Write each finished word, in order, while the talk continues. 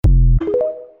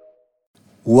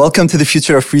Welcome to the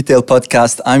Future of Retail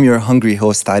podcast. I'm your hungry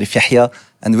host, Arif Yahya,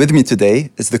 and with me today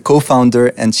is the co-founder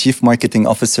and chief marketing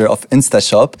officer of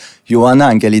InstaShop, Ioanna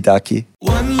Angelidaki.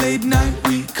 One late night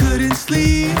we couldn't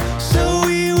sleep, so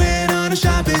we went on a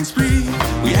shopping spree.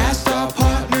 We asked our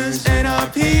partners and our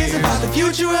peers about the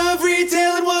future of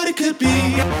retail and what it could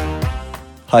be.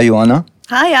 Hi, Ioanna.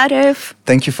 Hi, Arif.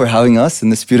 Thank you for having us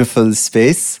in this beautiful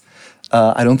space.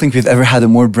 I don't think we've ever had a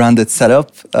more branded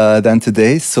setup than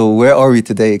today. So where are we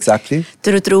today exactly?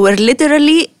 True. We're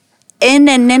literally in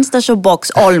an InstaShop box,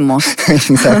 almost.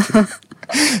 Exactly.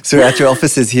 So we're at your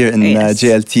offices here in Yes.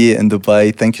 JLT in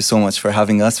Dubai. Thank you so much for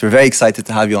having us. We're very excited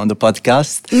to have you on the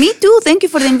podcast. Me too. Thank you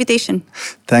for the invitation.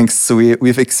 Thanks. So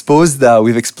we've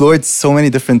explored so many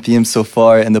different themes so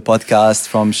far in the podcast,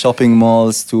 from shopping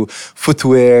malls to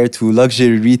footwear to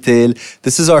luxury retail.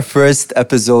 This is our first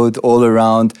episode all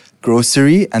around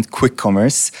grocery and quick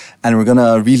commerce, and we're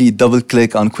gonna really double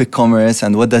click on quick commerce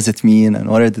and what does it mean and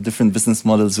what are the different business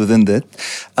models within it.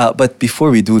 But before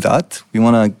we do that, we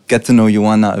want to get to know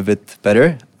Ioanna a bit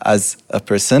better as a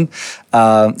person.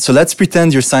 So let's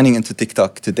pretend you're signing into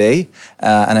TikTok today,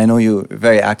 and I know you're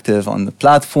very active on the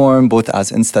platform, both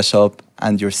as InstaShop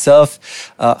and yourself.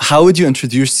 How would you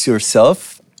introduce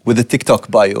yourself with a TikTok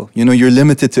bio? You know, you're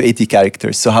limited to 80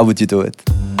 characters, so how would you do it?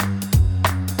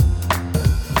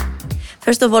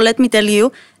 First of all, let me tell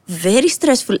you, very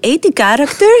stressful. 80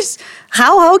 characters?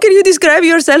 How can you describe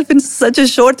yourself in such a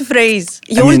short phrase?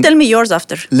 You will tell me yours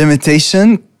after.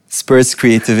 Limitation spurs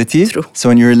creativity. True. So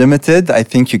when you're limited, I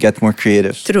think you get more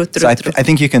creative. True. So I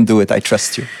think you can do it. I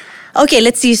trust you. Okay,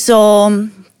 let's see. So,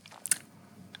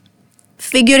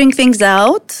 figuring things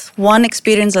out, one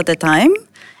experience at a time,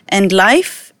 and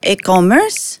life,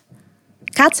 e-commerce,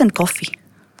 cats and coffee.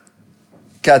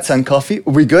 Cats and coffee.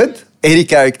 We good? 80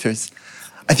 characters.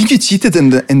 I think you cheated in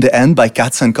the end by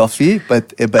cats and coffee,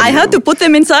 but I had to put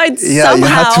them inside somehow. You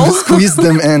had to squeeze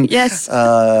them in. Yes.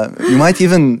 You might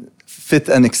even fit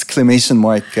an exclamation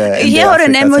mark. In there Or after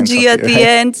an cats and emoji at coffee, the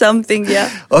right? end, something, yeah.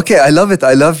 Okay, I love it.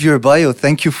 I love your bio.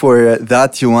 Thank you for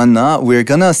that, Ioanna. We're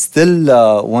gonna still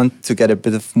want to get a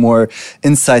bit of more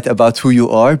insight about who you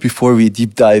are before we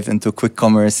deep dive into quick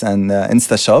commerce and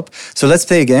InstaShop. So let's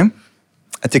play a game,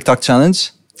 a TikTok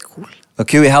challenge. Cool.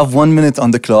 Okay, we have 1 minute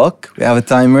on the clock. We have a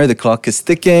timer. The clock is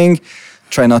ticking.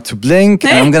 Try not to blink.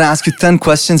 And I'm gonna ask you 10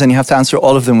 questions and you have to answer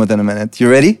all of them within a minute. You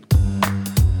ready?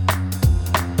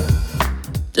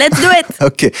 Let's do it.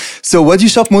 Okay. So what do you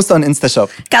shop most on InstaShop?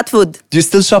 Cat food. Do you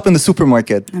still shop in the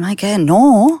supermarket? Oh my God,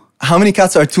 no. How many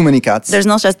cats are too many cats? There's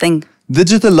no such thing.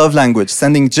 Digital love language,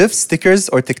 sending GIFs, stickers,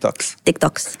 or TikToks?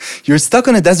 TikToks. You're stuck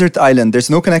on a desert island. There's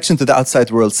no connection to the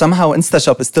outside world. Somehow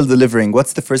InstaShop is still delivering.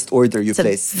 What's the first order you It's a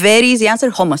place? very easy answer,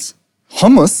 hummus.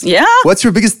 Hummus? Yeah. What's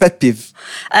your biggest pet peeve?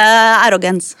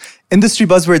 Arrogance. Industry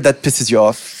buzzword that pisses you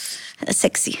off?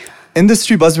 Sexy.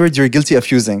 Industry buzzword you're guilty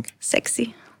of using?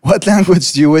 Sexy. What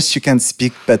language do you wish you can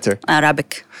speak better?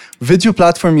 Arabic. Video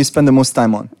platform you spend the most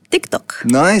time on? TikTok.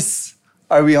 Nice.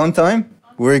 Are we on time?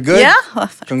 We're good? Yeah.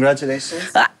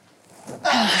 Congratulations.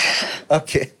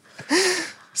 Okay.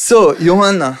 So,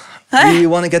 Ioanna, we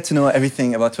want to get to know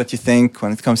everything about what you think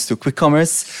when it comes to quick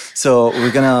commerce. So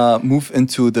we're going to move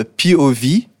into the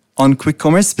POV on quick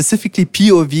commerce, specifically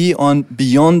POV on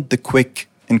beyond the quick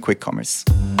in quick commerce.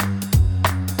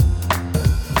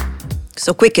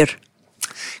 So quicker.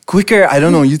 Quicker, I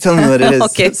don't know. You tell me what it is.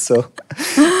 Okay. So,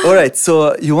 all right.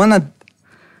 So, Ioanna,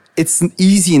 it's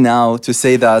easy now to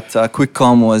say that quick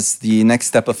com was the next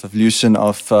step of evolution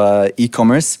of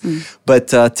e-commerce. But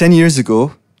 10 years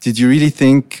ago, did you really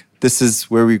think this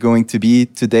is where we're going to be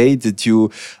today? Did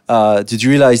you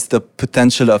realize the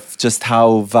potential of just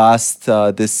how vast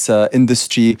this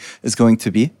industry is going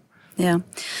to be? Yeah.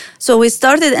 So we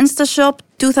started InstaShop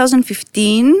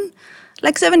 2015,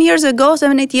 like 8 years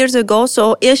ago,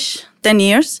 so ish 10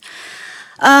 years.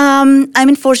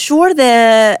 For sure,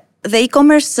 the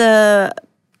e-commerce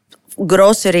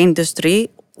grocery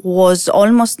industry was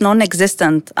almost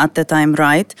non-existent at the time,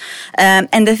 right?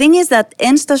 And the thing is that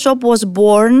InstaShop was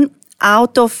born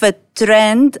out of a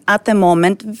trend at the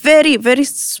moment, very, very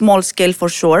small scale for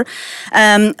sure.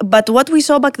 But what we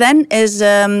saw back then is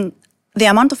the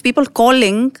amount of people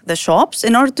calling the shops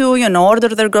in order to, order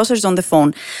their groceries on the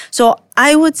phone. So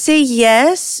I would say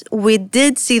yes, we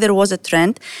did see there was a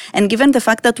trend. And given the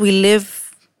fact that we live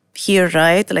here,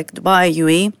 right, like Dubai,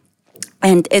 UAE,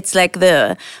 and it's like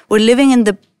we're living in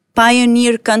the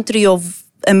pioneer country of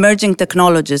emerging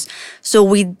technologies. So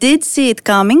we did see it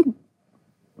coming,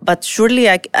 but surely,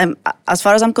 as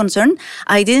far as I'm concerned,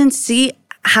 I didn't see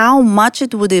how much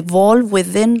it would evolve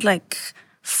within like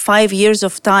 5 years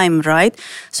of time, right?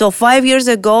 So 5 years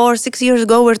ago or 6 years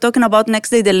ago, we're talking about next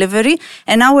day delivery,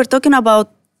 and now we're talking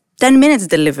about 10 minutes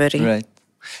delivery. Right.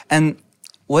 And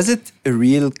was it a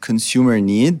real consumer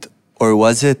need, or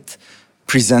was it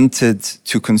presented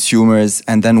to consumers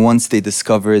and then once they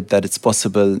discovered that it's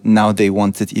possible, now they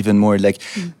want it even more? Like,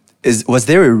 was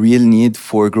there a real need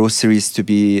for groceries to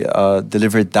be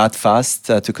delivered that fast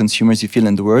to consumers, you feel,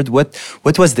 in the world?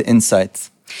 What was the insight?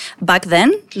 Back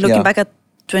then, looking back at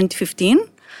 2015,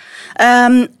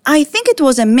 I think it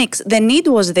was a mix. The need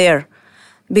was there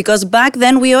because back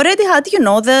then we already had,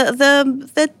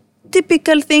 the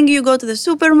typical thing. You go to the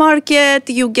supermarket,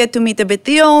 you get to meet a bit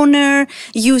the owner,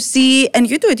 you see, and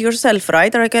you do it yourself,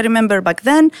 right? Like I remember back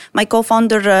then, my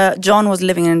co-founder, John, was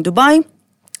living in Dubai,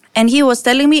 and he was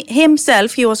telling me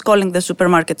himself, he was calling the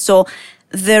supermarket. So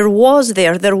the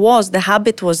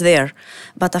habit was there.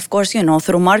 But of course,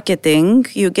 through marketing,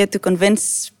 you get to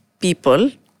convince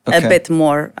people a bit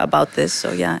more about this.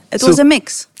 So yeah, it was a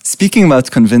mix. Speaking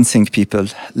about convincing people,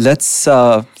 let's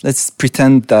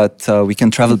pretend that we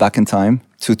can travel back in time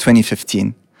to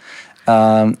 2015.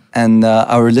 And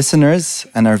our listeners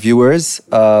and our viewers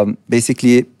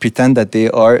basically pretend that they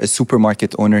are a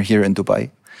supermarket owner here in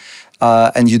Dubai.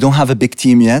 And you don't have a big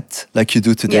team yet, like you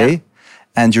do today. Yeah.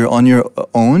 And you're on your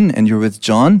own and you're with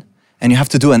John and you have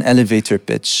to do an elevator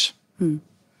pitch.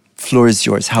 Floor is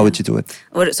yours. How would you do it?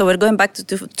 So we're going back to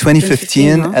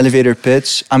 2015, huh? Elevator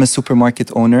pitch. I'm a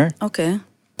supermarket owner. Okay.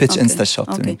 Pitch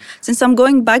InstaShop to me. Since I'm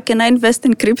going back, can I invest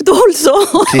in crypto also?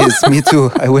 Please, me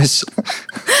too. I wish.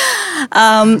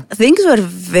 Things were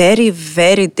very,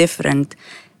 very different.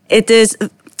 It is,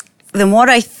 the more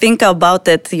I think about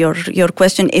it, your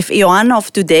question, if Ioanna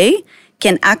of today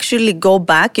can actually go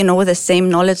back, with the same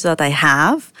knowledge that I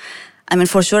have, I mean,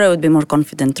 for sure I would be more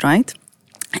confident, right?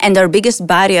 And our biggest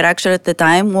barrier actually at the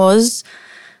time was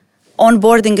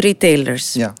onboarding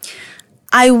retailers. Yeah.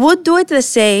 I would do it the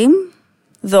same,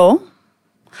 though.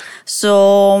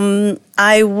 So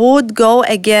I would go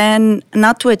again,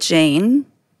 not to a chain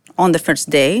on the first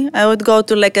day. I would go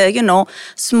to like a,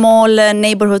 small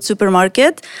neighborhood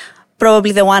supermarket.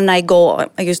 Probably the one I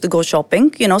used to go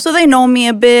shopping, so they know me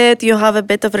a bit, you have a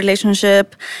bit of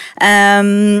relationship.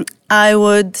 I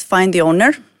would find the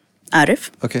owner, Arif.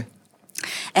 Okay.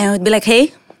 And I would be like,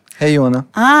 hey. Hey, Ioanna.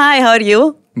 Hi, how are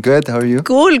you? Good, how are you?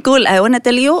 Cool. I want to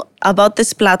tell you about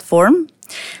this platform.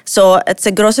 So it's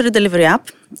a grocery delivery app.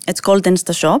 It's called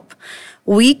InstaShop.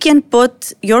 We can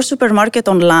put your supermarket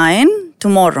online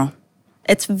tomorrow.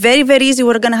 It's very, very easy.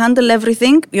 We're going to handle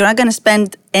everything. You're not going to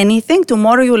spend anything.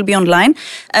 Tomorrow you will be online.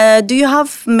 Do you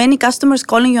have many customers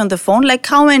calling you on the phone? Like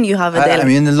how many you have a day? I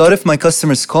mean, a lot of my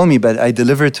customers call me, but I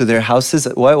deliver to their houses.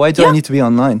 Why do I need to be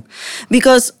online?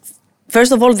 Because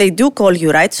first of all, they do call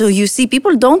you, right? So you see,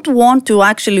 people don't want to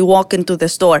actually walk into the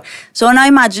store. So now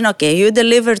imagine, okay, you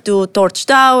deliver to Torch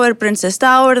Tower, Princess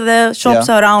Tower, the shops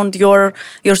around your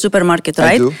supermarket,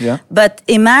 right? I do, yeah. But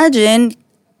imagine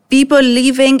people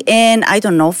living in, I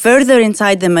don't know, further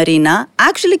inside the marina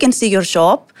actually can see your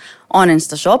shop on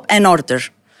InstaShop and order.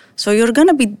 So you're going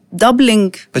to be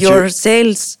doubling your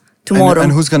sales tomorrow.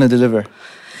 And who's going to deliver?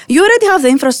 You already have the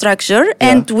infrastructure,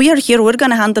 and we are here. We're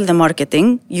going to handle the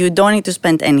marketing. You don't need to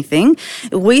spend anything.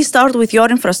 We start with your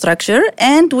infrastructure,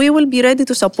 and we will be ready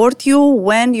to support you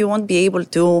when you won't be able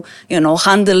to,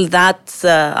 handle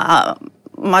that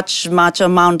much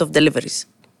amount of deliveries.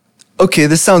 Okay,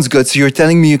 this sounds good. So you're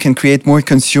telling me you can create more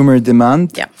consumer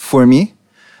demand for me,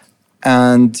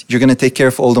 and you're going to take care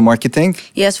of all the marketing?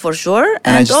 Yes, for sure.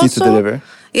 And I just need to deliver?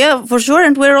 Yeah, for sure.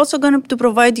 And we're also going to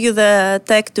provide you the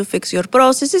tech to fix your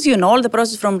processes. All the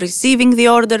process from receiving the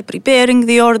order, preparing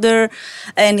the order,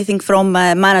 anything from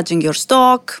managing your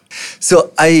stock.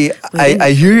 So I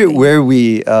hear where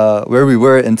we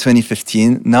were in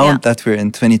 2015. Now that we're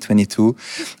in 2022,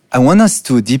 I want us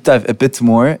to deep dive a bit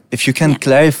more. If you can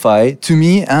clarify to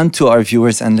me and to our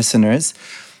viewers and listeners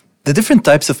the different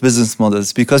types of business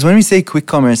models. Because when we say quick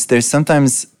commerce, there's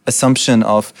sometimes assumption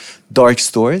of dark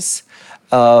stores.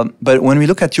 But when we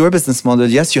look at your business model,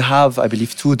 yes, you have, I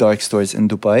believe, 2 dark stores in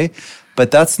Dubai,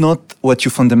 but that's not what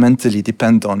you fundamentally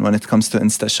depend on when it comes to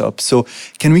InstaShop. So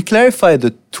can we clarify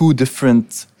the 2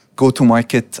 different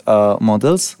go-to-market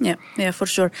models? Yeah, for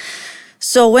sure.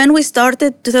 So when we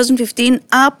started 2015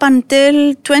 up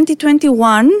until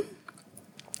 2021,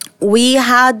 we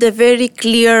had a very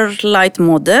clear light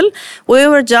model. We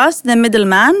were just the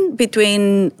middleman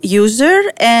between user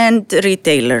and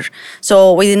retailer.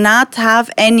 So we did not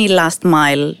have any last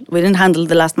mile. We didn't handle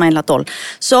the last mile at all.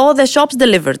 So the shops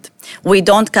delivered. We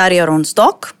don't carry our own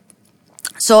stock.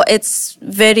 So it's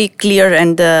very clear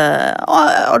and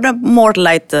on a more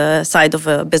light side of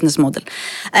a business model.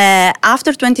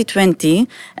 After 2020,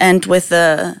 and with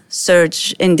the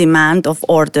surge in demand of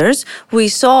orders, we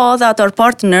saw that our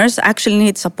partners actually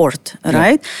need support,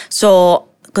 right? So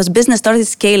because business started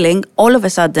scaling, all of a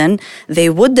sudden they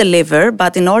would deliver,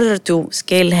 but in order to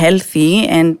scale healthy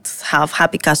and have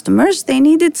happy customers, they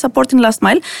needed support in last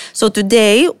mile. So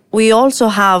today we also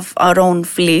have our own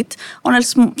fleet on a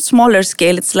smaller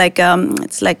scale. It's like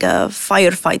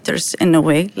firefighters in a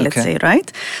way, let's say, right?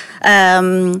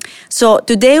 So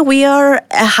today we are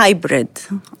a hybrid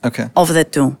of the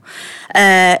two.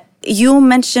 You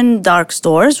mentioned dark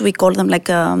stores. We call them like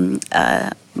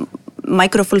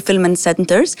micro-fulfillment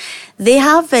centers. They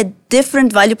have a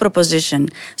different value proposition.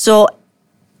 So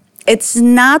it's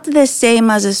not the same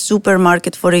as a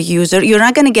supermarket for a user. You're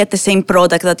not going to get the same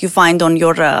product that you find on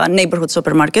your neighborhood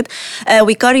supermarket.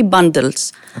 We carry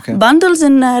bundles. Bundles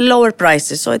in lower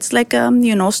prices. So it's like,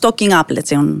 stocking up, let's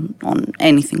say, on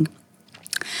anything.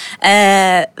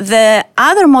 The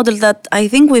other model that I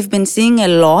think we've been seeing a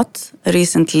lot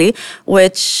recently,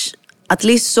 which at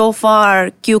least so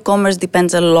far, Q-commerce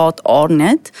depends a lot on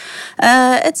it.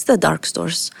 It's the dark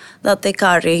stores that they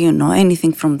carry,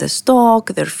 anything from the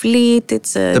stock, their fleet.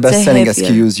 It's the best-selling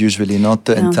SKUs usually, not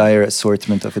the entire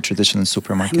assortment of a traditional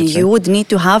supermarket. I mean, you would need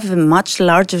to have a much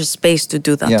larger space to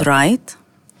do that, right?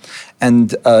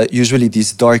 And usually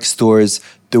these dark stores,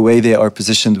 the way they are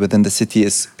positioned within the city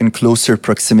is in closer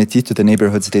proximity to the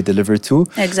neighborhoods they deliver to.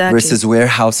 Exactly. Versus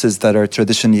warehouses that are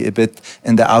traditionally a bit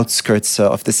in the outskirts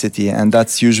of the city. And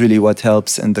that's usually what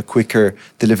helps in the quicker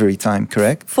delivery time,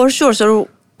 correct? For sure. So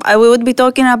we would be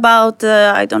talking about,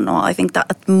 I don't know, I think that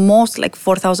at most like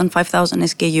 4,000, 5,000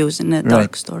 SKUs in a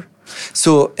dark store.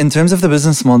 So in terms of the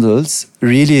business models,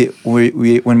 really,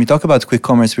 when we talk about quick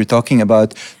commerce, we're talking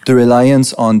about the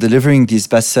reliance on delivering these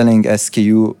best-selling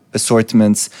SKU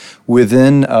assortments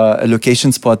within a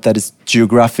location spot that is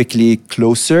geographically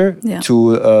closer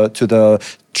to the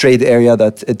trade area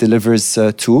that it delivers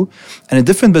to. And a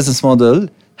different business model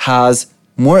has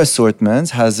more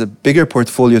assortments, has a bigger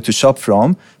portfolio to shop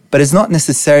from, but is not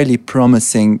necessarily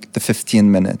promising the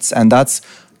 15 minutes. And that's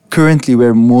currently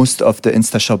where most of the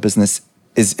InstaShop business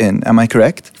is in. Am I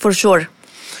correct? For sure.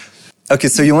 Okay,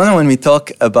 so Ioanna, when we talk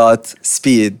about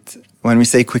speed, when we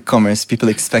say quick commerce, people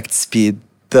expect speed.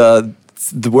 The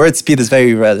word speed is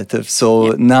very relative.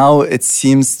 So now it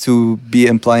seems to be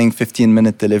implying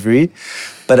 15-minute delivery.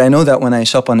 But I know that when I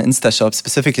shop on InstaShop,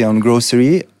 specifically on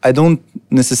grocery, I don't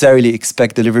necessarily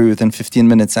expect delivery within 15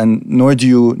 minutes, and nor do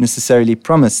you necessarily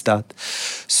promise that.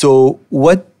 So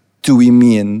what do we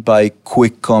mean by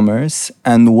quick commerce,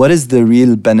 and what is the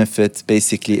real benefit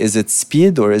basically? Is it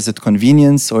speed, or is it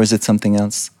convenience, or is it something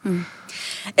else?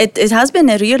 It has been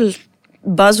a real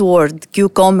buzzword,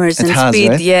 Q-commerce and speed,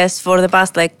 right? Yes, for the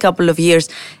past couple of years.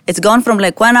 It's gone from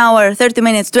 1 hour, 30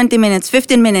 minutes, 20 minutes,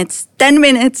 15 minutes, 10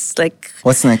 minutes.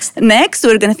 What's next? Next,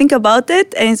 we're going to think about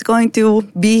it, and it's going to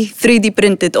be 3D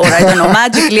printed, or I don't know,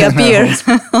 magically appears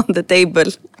on the table.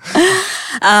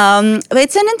 But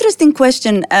it's an interesting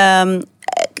question.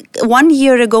 1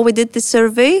 year ago, we did this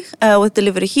survey with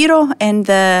Delivery Hero and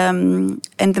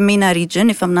the MENA region,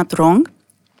 if I'm not wrong,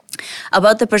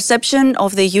 about the perception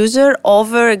of the user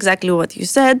over exactly what you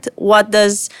said. What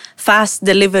does fast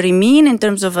delivery mean in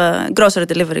terms of grocery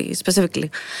delivery specifically?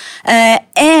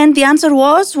 And the answer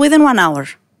was within 1 hour.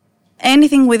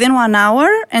 Anything within 1 hour,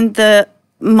 and the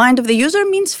mind of the user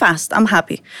means fast. I'm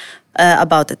happy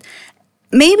about it.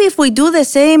 Maybe if we do the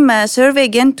same survey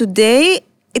again today,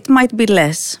 it might be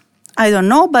less. I don't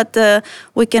know, but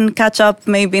we can catch up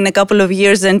maybe in a couple of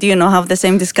years and, have the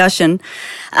same discussion.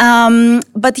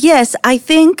 But yes, I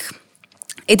think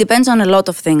it depends on a lot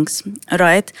of things,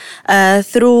 right?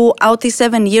 Throughout these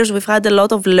 7 years, we've had a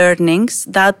lot of learnings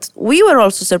that we were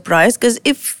also surprised, because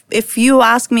if you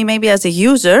ask me maybe as a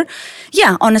user,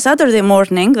 on a Saturday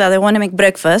morning that I want to make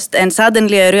breakfast and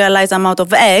suddenly I realize I'm out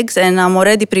of eggs and I'm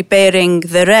already preparing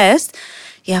the rest,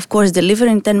 of course, delivery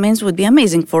in 10 minutes would be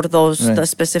amazing for those the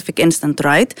specific instant,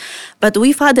 right? But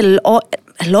we've had a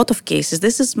lot of cases.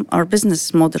 This is our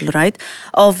business model, right?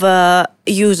 Of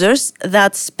users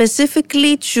that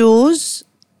specifically choose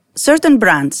certain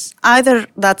brands. Either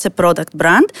that's a product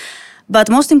brand, but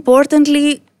most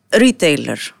importantly,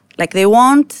 retailer. They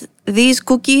want these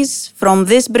cookies from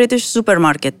this British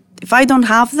supermarket. If I don't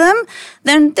have them,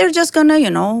 then they're just gonna,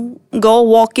 go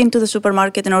walk into the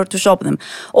supermarket in order to shop them.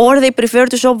 Or they prefer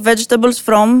to shop vegetables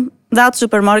from that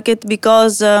supermarket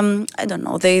because, I don't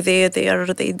know,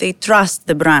 they trust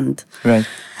the brand. Right.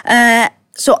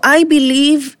 So I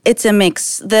believe it's a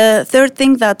mix. The third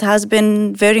thing that has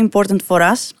been very important for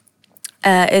us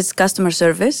is customer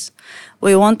service.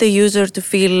 We want the user to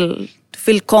feel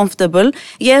comfortable.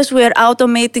 Yes, we are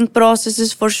automating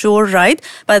processes for sure, right?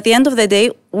 But at the end of the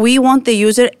day, we want the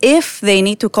user, if they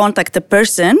need to contact a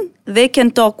person, they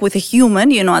can talk with a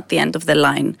human, at the end of the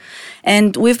line.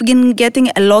 And we've been getting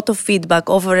a lot of feedback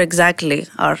over exactly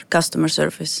our customer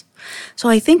service. So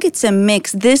I think it's a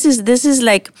mix. This is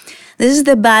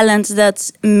the balance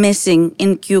that's missing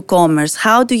in Q-commerce.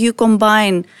 How do you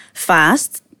combine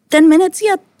fast? 10 minutes?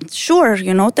 Yeah, sure,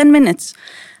 10 minutes.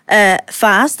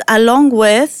 Fast, along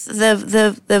with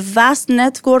the vast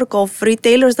network of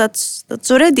retailers that's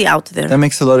already out there. That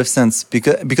makes a lot of sense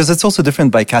because it's also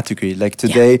different by category. Like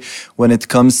today, when it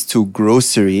comes to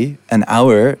grocery, an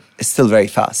hour is still very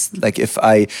fast. Like if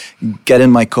I get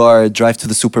in my car, drive to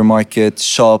the supermarket,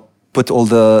 shop, put all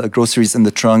the groceries in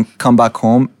the trunk, come back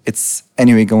home, it's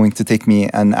anyway going to take me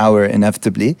an hour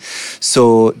inevitably.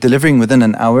 So delivering within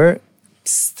an hour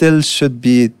still should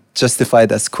be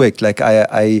justified as quick. Like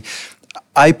I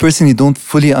personally don't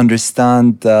fully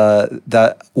understand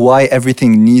that why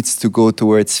everything needs to go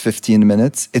towards 15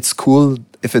 minutes. It's cool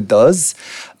if it does,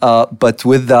 but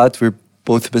with that, we're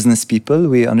both business people.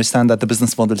 We understand that the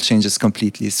business model changes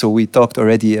completely. So we talked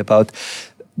already about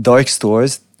dark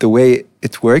stores. The way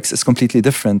it works is completely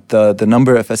different. The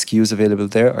number of SKUs available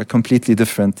there are completely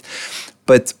different.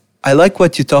 But I like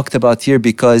what you talked about here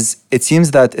because it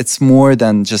seems that it's more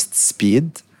than just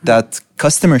speed. That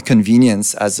customer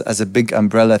convenience as a big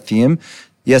umbrella theme,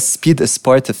 yes, speed is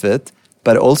part of it,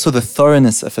 but also the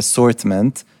thoroughness of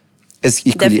assortment is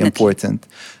equally important.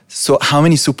 So how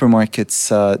many supermarkets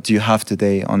do you have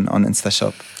today on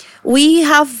InstaShop? We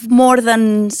have more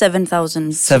than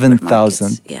 7,000.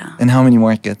 7,000? Yeah. In how many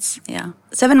markets? Yeah.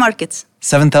 7 markets.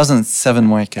 7,000, 7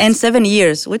 markets. And 7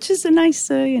 years, which is a nice,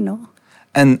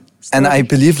 And I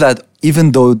believe that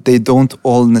even though they don't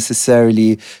all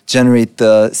necessarily generate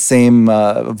the same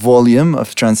volume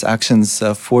of transactions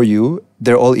for you,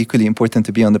 they're all equally important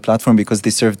to be on the platform because they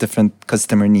serve different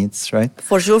customer needs, right?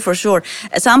 For sure.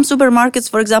 Some supermarkets,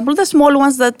 for example, the small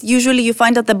ones that usually you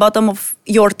find at the bottom of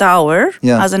your tower,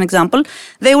 as an example,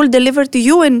 they will deliver to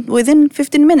you within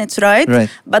 15 minutes, right? Right.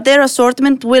 But their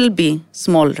assortment will be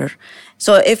smaller.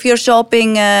 So if you're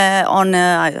shopping on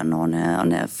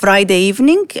a Friday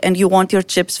evening and you want your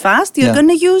chips fast, you're going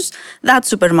to use that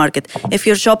supermarket. If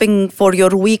you're shopping for your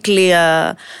weekly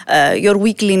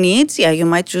needs, you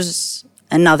might choose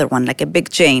another one, like a big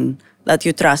chain that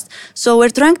you trust. So we're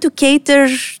trying to cater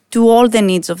to all the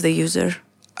needs of the user.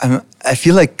 I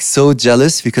feel like so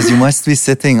jealous because you must be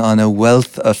sitting on a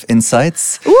wealth of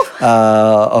insights,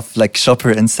 of like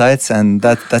shopper insights, and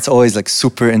that's always like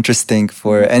super interesting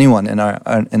for anyone in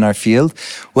our field.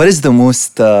 What is the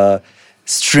most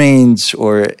strange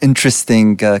or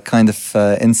interesting kind of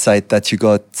insight that you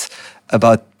got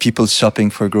about people shopping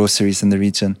for groceries in the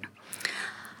region?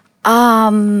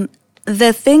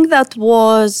 The thing that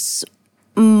was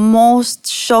most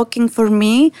shocking for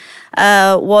me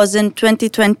was in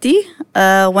 2020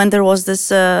 when there was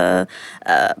this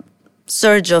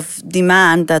surge of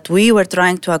demand that we were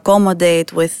trying to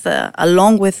accommodate with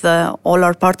along with all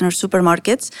our partner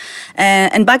supermarkets.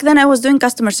 And back then I was doing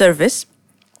customer service.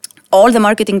 All the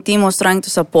marketing team was trying to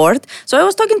support. So I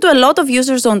was talking to a lot of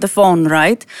users on the phone,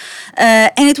 right?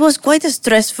 And it was quite a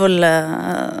stressful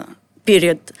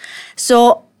period.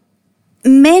 So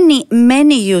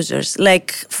many users,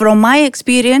 like from my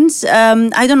experience,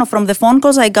 I don't know, from the phone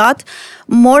calls I got,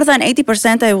 more than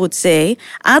 80%, I would say,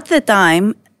 at the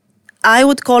time, I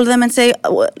would call them and say,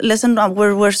 listen,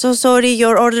 we're so sorry,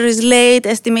 your order is late,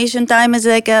 estimation time is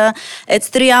like, it's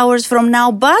 3 hours from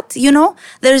now, but,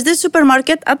 there's this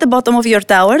supermarket at the bottom of your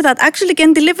tower that actually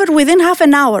can deliver within half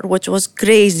an hour, which was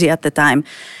crazy at the time.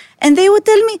 And they would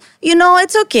tell me,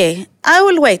 it's okay, I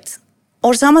will wait.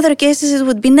 Or some other cases, it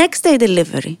would be next day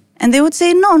delivery. And they would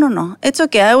say, no, it's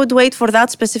okay. I would wait for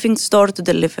that specific store to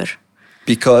deliver.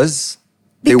 Because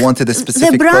they wanted a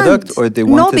specific product or they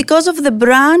wanted... No, because of the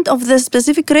brand of the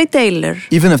specific retailer.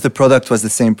 Even if the product was the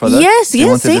same product? Yes,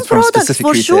 same product,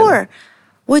 for sure.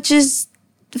 Which is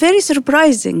very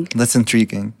surprising. That's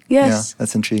intriguing. Yes. Yeah,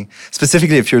 that's intriguing.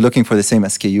 Specifically if you're looking for the same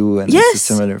SKU and it's a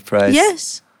similar price.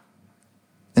 Yes.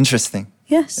 Interesting.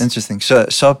 Yes. Interesting.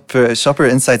 Shopper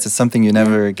insights is something you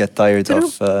never get tired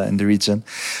of in the region.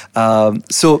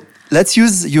 So let's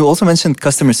use, you also mentioned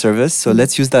customer service. So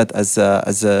let's use that as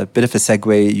a bit of a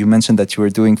segue. You mentioned that you were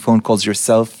doing phone calls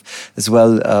yourself as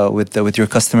well with your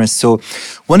customers. So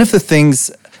one of the things,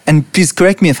 and please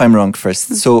correct me if I'm wrong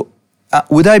first. So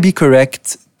would I be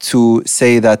correct to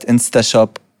say that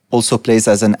InstaShop also plays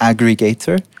as an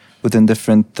aggregator within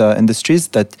different industries,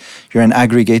 that you're an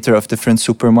aggregator of different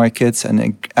supermarkets and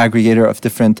an aggregator of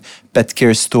different pet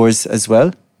care stores as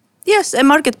well. Yes, a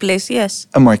marketplace, yes.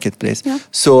 A marketplace. Yeah.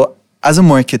 So as a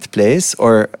marketplace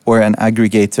or an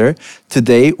aggregator,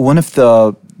 today, one of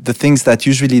the things that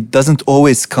usually doesn't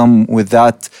always come with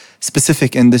that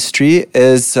specific industry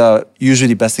is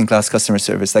usually best-in-class customer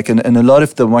service. Like in a lot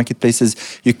of the marketplaces,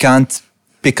 you can't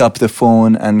pick up the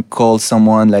phone and call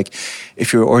someone. Like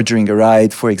if you're ordering a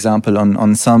ride, for example,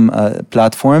 on some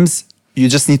platforms, you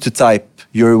just need to type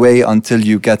your way until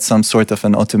you get some sort of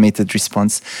an automated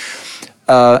response.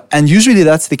 And usually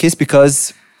that's the case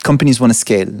because companies want to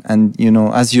scale. And,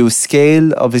 as you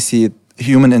scale, obviously,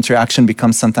 human interaction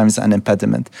becomes sometimes an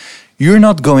impediment. You're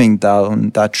not going down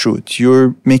that route.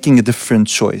 You're making a different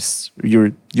choice.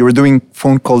 You were doing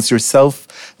phone calls yourself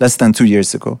less than 2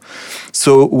 years ago.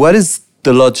 So what is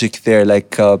the logic there?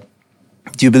 Like,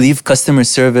 do you believe customer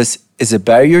service is a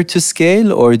barrier to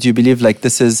scale, or do you believe like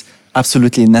this is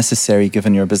absolutely necessary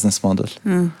given your business model?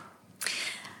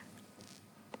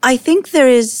 I think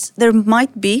there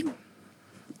might be,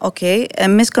 a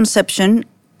misconception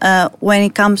when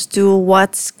it comes to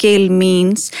what scale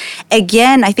means.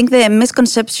 Again, I think the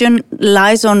misconception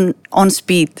lies on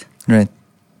speed. Right.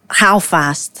 How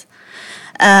fast.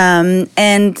 And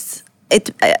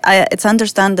it's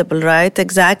understandable, right?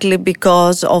 Exactly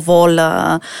because of all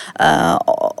the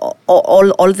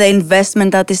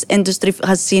investment that this industry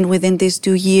has seen within these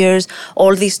 2 years,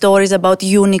 all these stories about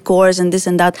unicorns and this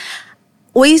and that.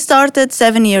 We started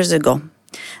 7 years ago.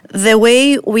 The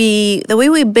way we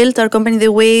built our company,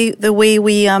 the way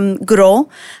we grow,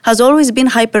 has always been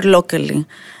hyper locally.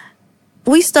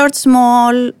 We start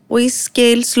small, we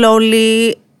scale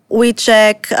slowly. We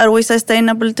check, are we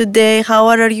sustainable today? How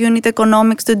are our unit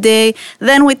economics today?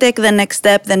 Then we take the next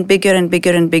step, then bigger and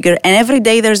bigger and bigger. And every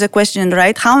day there's a question,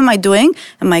 right? How am I doing?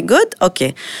 Am I good?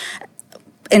 Okay.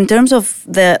 In terms of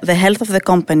the health of the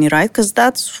company, right? Because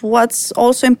that's what's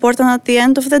also important at the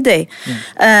end of the day.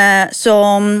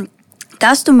 So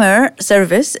customer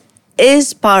service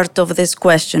is part of this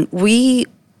question. We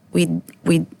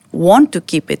want to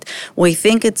keep it. We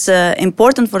think it's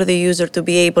important for the user to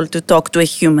be able to talk to a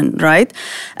human, right?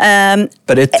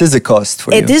 But it is a cost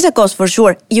for you. It is a cost for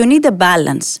sure. You need a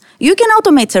balance. You can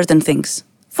automate certain things.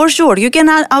 For sure, you can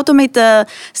automate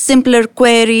simpler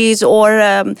queries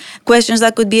or questions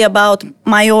that could be about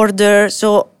my order.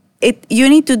 So you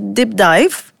need to deep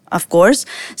dive, of course,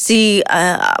 see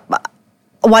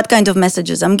what kind of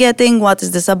messages I'm getting, what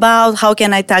is this about, how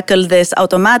can I tackle this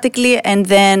automatically, and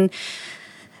then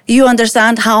you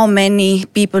understand how many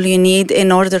people you need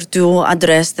in order to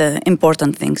address the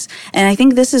important things. And I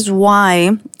think this is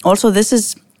why, also this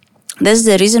is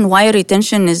the reason why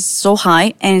retention is so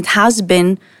high, and it has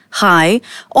been high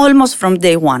almost from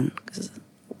day one.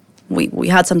 We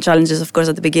had some challenges, of course,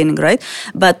 at the beginning, right?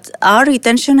 But our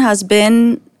retention has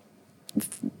been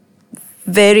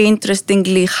very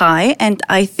interestingly high, and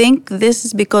I think this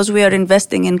is because we are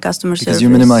investing in customer service. Because you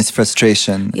minimize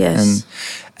frustration. Yes.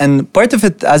 And part of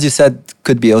it, as you said,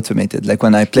 could be automated. Like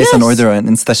when I place an order on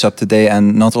InstaShop today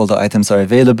and not all the items are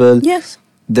available. Yes.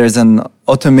 There's an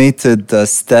automated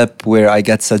step where I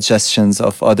get suggestions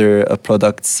of other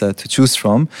products to choose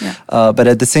from. Yeah. But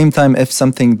at the same time, if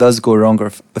something does go wrong,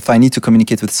 or if I need to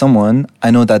communicate with someone,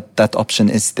 I know that option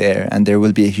is there and there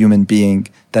will be a human being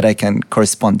that I can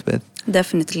correspond with.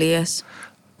 Definitely, yes.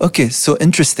 Okay, so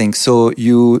interesting. So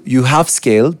you have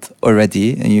scaled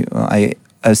already, and I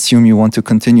assume you want to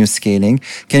continue scaling.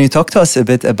 Can you talk to us a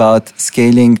bit about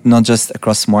scaling, not just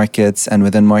across markets and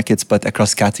within markets, but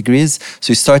across categories?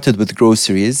 So you started with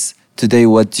groceries. Today,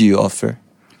 what do you offer?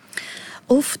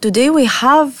 Today we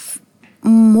have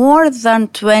more than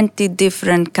 20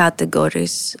 different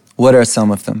categories. What are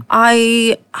some of them?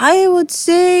 I would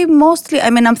say mostly,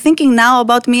 I'm thinking now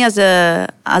about me as a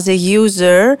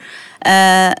user,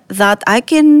 that I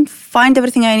can find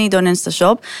everything I need on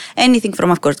InstaShop. Anything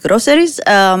from, of course, groceries,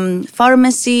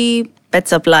 pharmacy, pet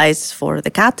supplies for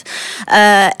the cat,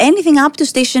 anything up to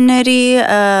stationery,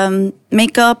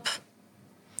 makeup.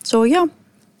 So, yeah.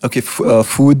 Okay,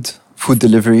 food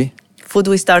delivery. Food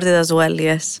we started as well,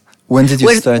 yes. When did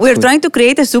you start? We're trying to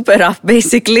create a super app,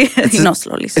 basically.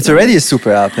 Slowly. It's already a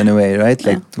super app in a way, right?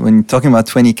 Like when you're talking about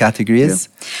 20 categories.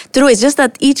 True. It's just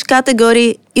that each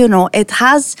category,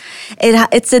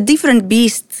 it's a different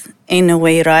beast in a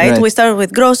way, right? We started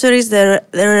with groceries. There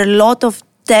are a lot of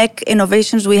tech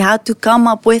innovations we had to come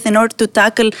up with in order to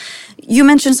tackle. You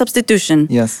mentioned substitution.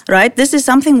 Yes. Right? This is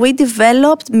something we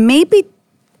developed maybe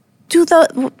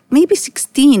maybe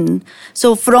 16.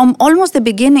 So from almost the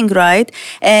beginning, right?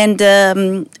 And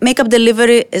makeup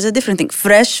delivery is a different thing.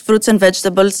 Fresh fruits and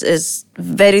vegetables is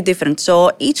very different.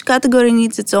 So each category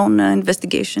needs its own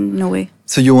investigation in a way.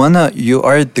 So Ioanna, you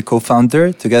are the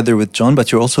co-founder together with John,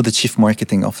 but you're also the chief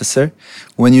marketing officer.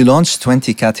 When you launch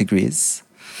 20 categories,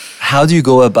 how do you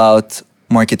go about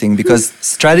marketing? Because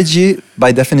strategy,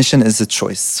 by definition, is a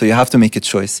choice. So you have to make a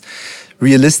choice.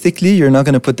 Realistically, you're not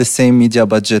going to put the same media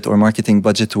budget or marketing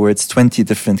budget towards 20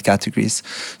 different categories.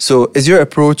 So is your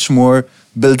approach more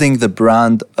building the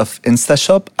brand of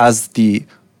InstaShop as the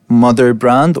mother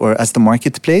brand or as the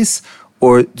marketplace?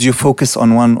 Or do you focus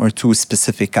on one or two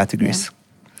specific categories? Yeah.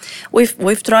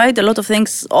 We've tried a lot of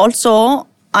things. Also,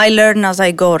 I learn as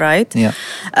I go, right? Yeah.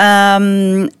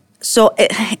 So,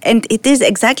 and it is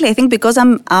exactly, I think, because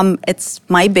it's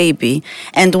my baby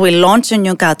and we launch a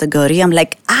new category, I'm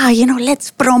like,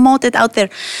 let's promote it out there.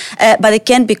 But it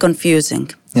can be confusing.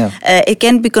 Yeah. It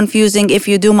can be confusing if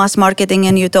you do mass marketing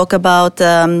and you talk about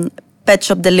pet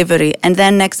shop delivery, and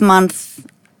then next month,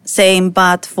 same,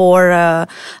 but for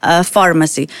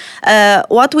pharmacy.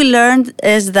 What we learned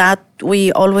is that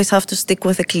we always have to stick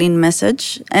with a clean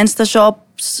message.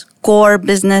 InstaShop's core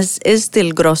business is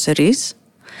still groceries.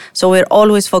 So we're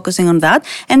always focusing on that.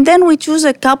 And then we choose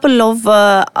a couple of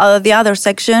the other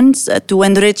sections to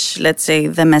enrich, let's say,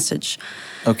 the message.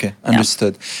 Okay,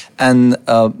 understood. Yeah. And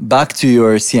back to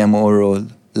your CMO role,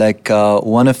 like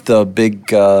one of the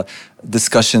big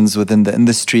discussions within the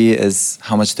industry is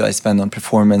how much do I spend on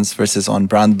performance versus on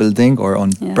brand building or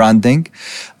on branding.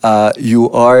 You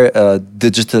are a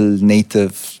digital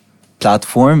native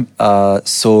platform.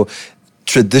 So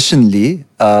traditionally,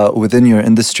 within your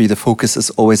industry, the focus is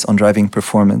always on driving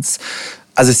performance.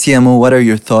 As a CMO, what are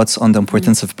your thoughts on the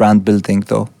importance of brand building,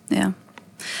 though? Yeah,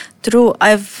 true.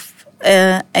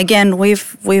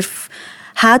 We've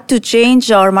had to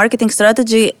change our marketing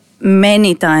strategy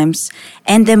many times,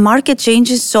 and the market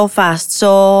changes so fast.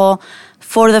 So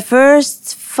for the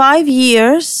first 5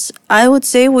 years, I would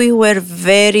say we were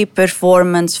very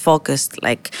performance focused.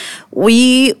 Like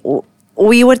we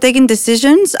were taking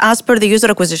decisions as per the user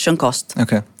acquisition cost.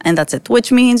 Okay. And that's it,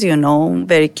 which means,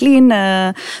 very clean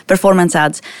performance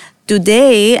ads.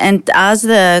 Today, and as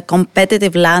the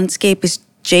competitive landscape is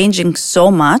changing so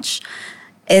much,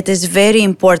 it is very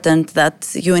important that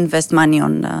you invest money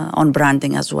on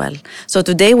branding as well. So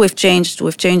today we've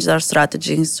changed our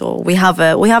strategy. So we have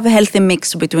a healthy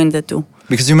mix between the two.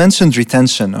 Because you mentioned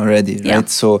retention already, right? Yeah.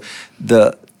 So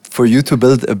for you to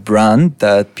build a brand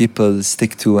that people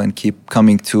stick to and keep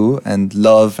coming to and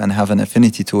love and have an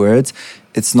affinity towards,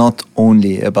 it's not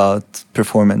only about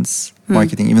performance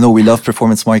marketing. Even though we love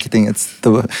performance marketing, it's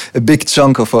a big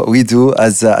chunk of what we do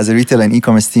as a retail and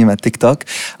e-commerce team at TikTok.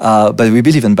 But we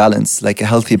believe in balance, like a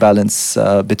healthy balance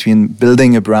between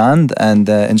building a brand and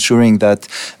ensuring that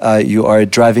you are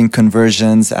driving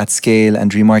conversions at scale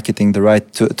and remarketing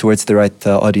towards the right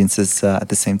audiences at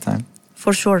the same time.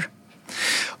 For sure.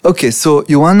 Okay, so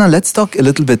Ioanna, let's talk a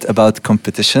little bit about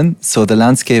competition. So the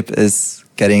landscape is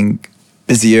getting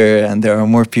busier and there are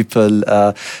more people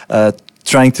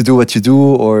trying to do what you do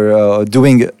or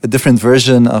doing a different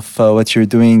version of what you're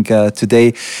doing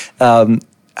today.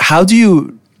 How do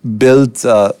you build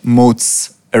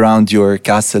moats around your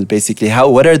castle, basically?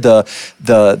 What are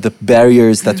the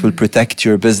barriers that will protect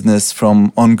your business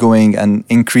from ongoing and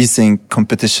increasing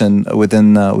competition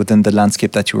within the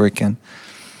landscape that you work in?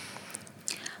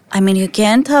 I mean, you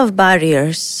can't have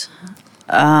barriers.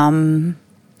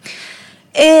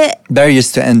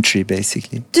 Barriers to entry,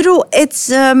 basically. True,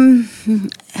 it's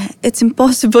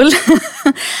impossible.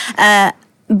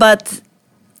 But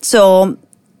so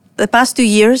the past 2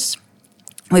 years,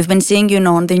 we've been seeing,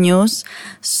 on the news,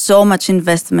 so much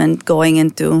investment going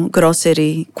into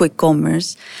grocery, quick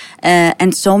commerce,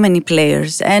 and so many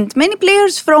players. And many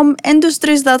players from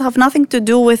industries that have nothing to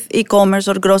do with e-commerce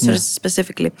or groceries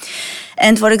specifically.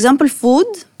 And for example,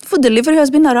 food delivery has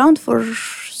been around for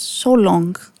so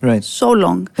long. Right. So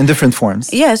long. In different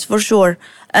forms. Yes, for sure.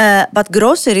 But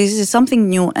groceries is something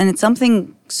new and it's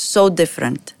something so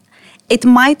different. It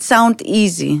might sound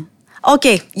easy.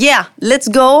 Okay, let's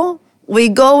go. We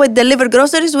go with deliver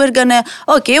groceries. We're gonna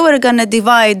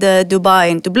divide Dubai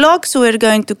into blocks. We're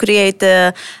going to create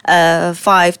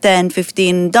 5, 10,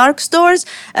 15 dark stores,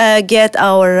 get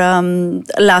our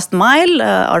last mile,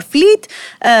 our fleet,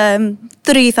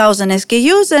 3,000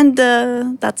 SKUs, and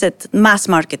that's it, mass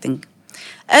marketing.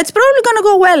 It's probably gonna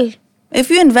go well. If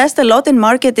you invest a lot in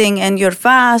marketing and you're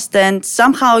fast and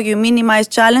somehow you minimize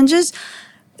challenges,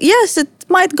 yes, it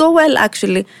might go well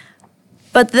actually.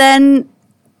 But then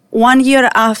 1 year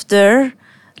after,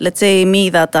 let's say me,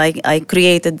 that I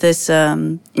created this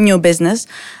new business,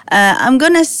 I'm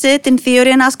going to sit in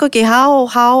theory and ask, okay, how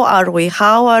are we?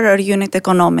 How are our unit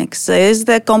economics? Is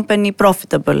the company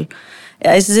profitable?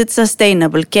 Is it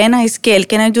sustainable? Can I scale?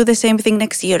 Can I do the same thing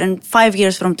next year and 5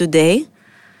 years from today?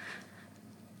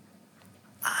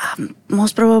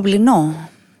 Most probably no.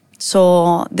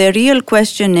 So the real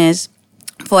question is,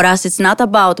 for us, it's not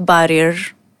about barrier.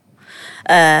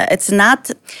 It's not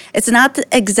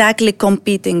exactly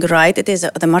competing, right? It is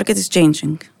the market is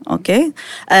changing, okay?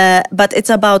 But it's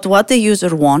about what the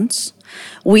user wants.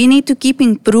 We need to keep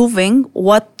improving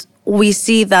what we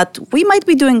see that we might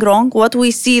be doing wrong, what we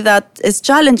see that is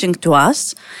challenging to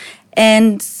us,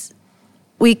 and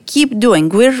we keep doing.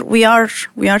 We are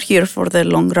here for the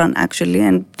long run, actually,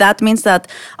 and that means that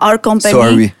our company. So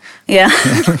are we. Yeah.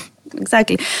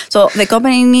 Exactly. So the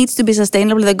company needs to be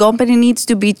sustainable. The company needs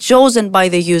to be chosen by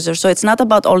the user. So it's not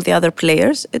about all the other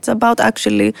players. It's about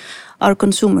actually our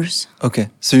consumers. Okay.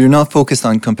 So you're not focused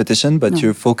on competition, but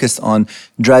you're focused on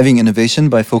driving innovation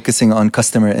by focusing on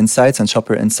customer insights and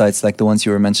shopper insights like the ones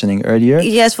you were mentioning earlier.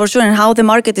 Yes, for sure. And how the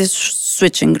market is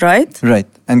switching, right? Right.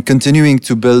 And continuing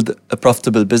to build a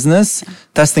profitable business,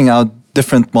 testing out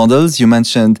different models. You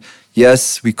mentioned,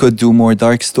 yes, we could do more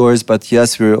dark stores, but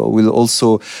yes, we'll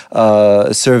also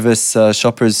service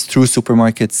shoppers through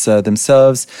supermarkets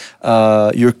themselves.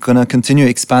 You're going to continue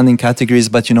expanding categories,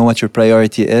 but you know what your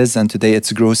priority is. And today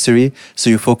it's grocery. So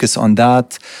you focus on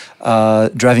that,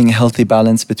 driving a healthy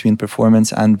balance between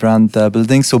performance and brand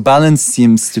building. So balance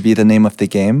seems to be the name of the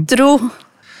game. True.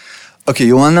 Okay,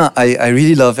 Ioanna, I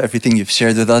really love everything you've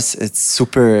shared with us. It's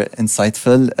super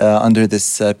insightful under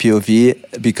this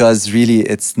POV, because really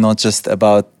it's not just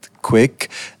about quick.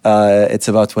 It's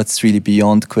about what's really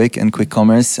beyond quick and quick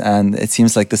commerce. And it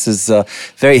seems like this is a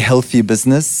very healthy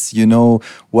business. You know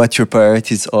what your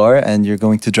priorities are, and you're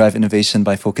going to drive innovation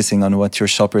by focusing on what your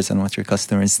shoppers and what your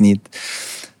customers need.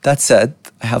 That said,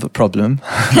 I have a problem.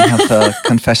 I have a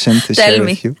confession to share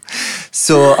with you.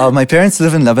 So my parents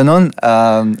live in Lebanon,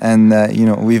 and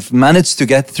we've managed to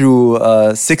get through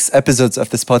 6 episodes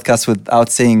of this podcast without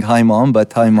saying hi, Mom,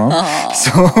 but hi, Mom.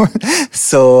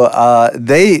 So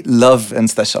they love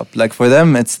InstaShop. Like for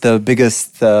them, it's the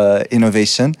biggest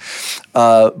innovation.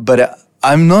 But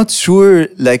I'm not sure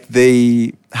like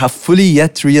they have fully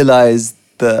yet realized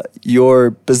your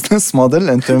business model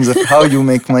in terms of how you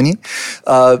make money.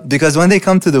 Because when they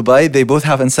come to Dubai, they both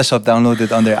have InstaShop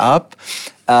downloaded on their app.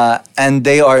 And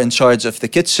they are in charge of the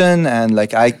kitchen, and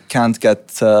like I can't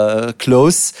get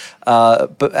close.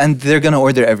 And they're going to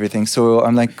order everything. So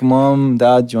I'm like, Mom,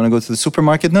 Dad, do you want to go to the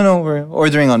supermarket? No, we're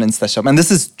ordering on InstaShop. And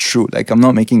this is true. Like, I'm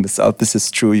not making this up. This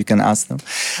is true. You can ask them.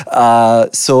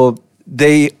 So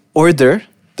they order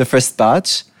the first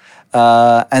batch.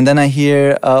 And then I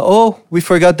hear, we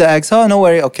forgot the eggs. Oh, no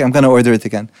worry. Okay, I'm going to order it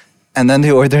again. And then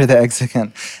they order the eggs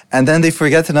again. And then they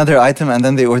forget another item, and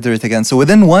then they order it again. So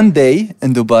within one day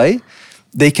in Dubai,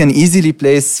 they can easily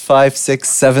place 5, 6,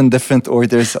 7 different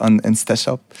orders on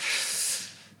InstaShop.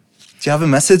 Do you have a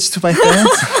message to my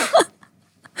parents?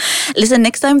 Listen,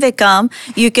 next time they come,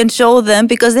 you can show them,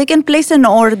 because they can place an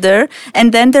order,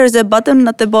 and then there's a button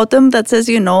at the bottom that says,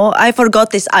 I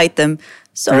forgot this item.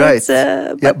 So right.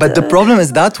 But the problem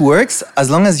is that works as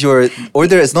long as your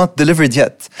order is not delivered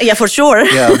yet. Yeah, for sure.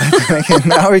 Yeah, but like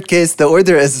in our case, the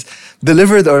order is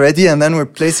delivered already, and then we're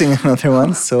placing another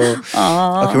one. So,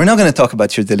 okay, we're not going to talk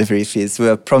about your delivery fees.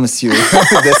 We promise you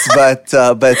this, but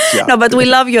yeah. No, but we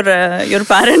love your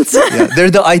parents. Yeah,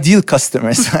 they're the ideal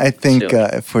customers, I think,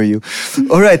 for you.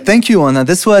 All right, thank you, Ioanna.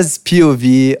 This was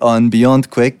POV on Beyond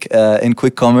Quick in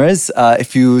quick commerce.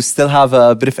 If you still have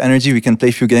a bit of energy, we can play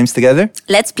a few games together.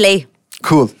 Let's play.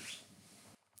 Cool.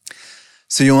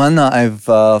 So, Ioanna,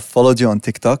 I've followed you on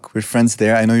TikTok. We're friends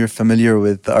there. I know you're familiar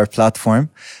with our platform.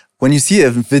 When you see a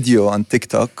video on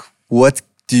TikTok, what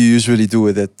do you usually do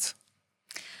with it?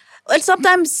 Well,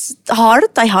 sometimes I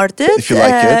heart it. If you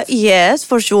like it. Yes,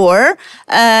 for sure.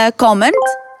 Comment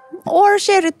or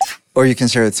share it. Or you can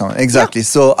share it someone. Exactly.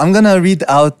 Yeah. So I'm going to read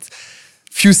out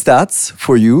few stats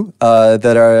for you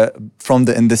that are from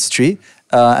the industry.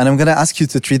 And I'm going to ask you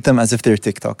to treat them as if they're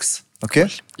TikToks. Okay?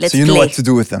 Let's so you know what to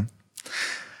do with them.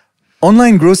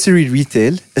 Online grocery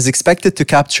retail is expected to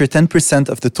capture 10%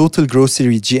 of the total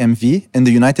grocery GMV in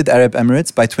the United Arab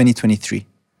Emirates by 2023.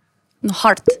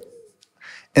 Heart.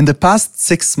 In the past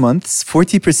 6 months,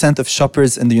 40% of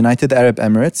shoppers in the United Arab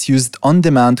Emirates used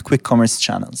on-demand quick commerce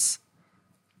channels.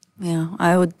 Yeah,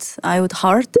 I would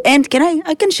heart. And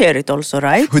I can share it also,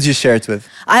 right? Who'd you share it with?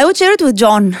 I would share it with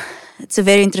John. It's a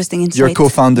very interesting insight. Your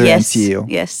co-founder and CEO.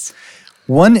 Yes.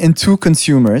 1 in 2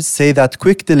 consumers say that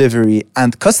quick delivery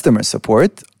and customer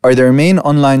support are their main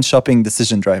online shopping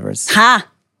decision drivers. Ha!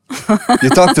 You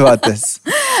talked about this.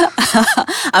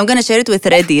 I'm going to share it with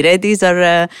Reddy. Reddy is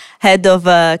our head of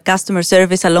customer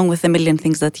service, along with a million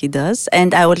things that he does.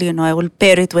 And I will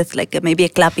pair it with maybe a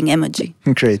clapping emoji.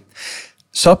 Great.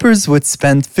 Shoppers would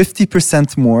spend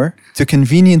 50% more to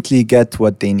conveniently get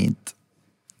what they need.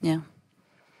 Yeah.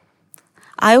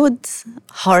 I would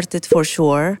heart it for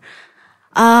sure.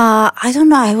 I don't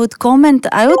know. I would comment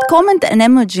an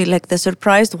emoji like the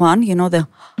surprised one.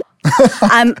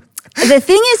 The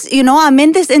thing is, I'm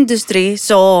in this industry,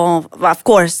 so of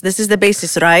course this is the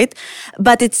basis, right?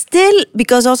 But it's still,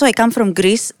 because also I come from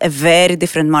Greece, a very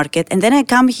different market, and then I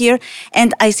come here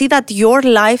and I see that your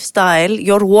lifestyle,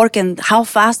 your work, and how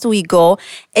fast we go,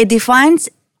 it defines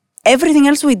everything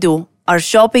else we do, our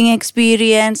shopping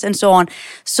experience and so on.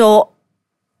 So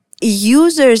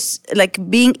users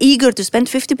being eager to spend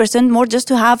 50% more just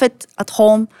to have it at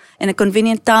home in a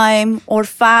convenient time or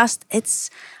fast,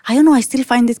 I don't know, I still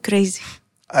find it crazy.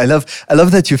 I love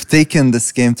that you've taken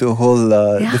this game to a whole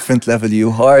different level. You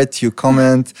heart, you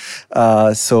comment.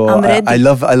 So I'm ready. I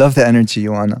love the energy,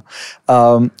 Ioanna.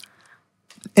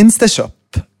 InstaShop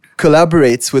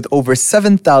collaborates with over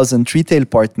 7,000 retail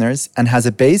partners and has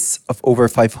a base of over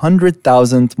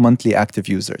 500,000 monthly active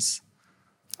users.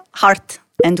 Heart.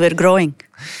 And we're growing.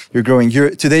 You're growing.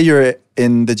 Today you're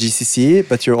in the GCC,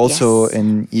 but you're also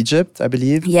in Egypt, I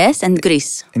believe. Yes, and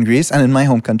Greece. In Greece and in my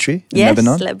home country, in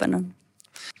Lebanon.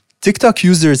 TikTok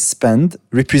users' spend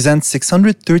represents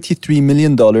 $633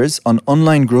 million on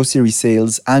online grocery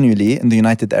sales annually in the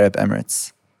United Arab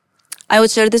Emirates. I would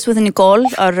share this with Nicole,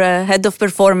 our head of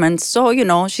performance. So,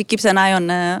 she keeps an eye on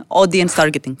audience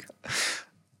targeting.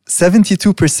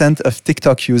 72% of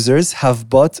TikTok users have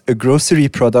bought a grocery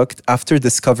product after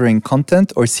discovering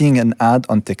content or seeing an ad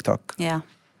on TikTok. Yeah.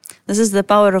 This is the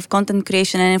power of content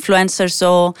creation and influencers.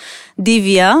 So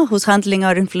Divya, who's handling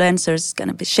our influencers, is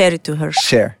going to share it to her.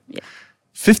 Share. Yeah.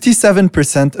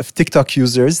 57% of TikTok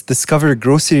users discover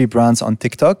grocery brands on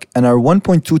TikTok and are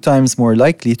 1.2 times more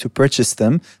likely to purchase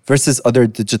them versus other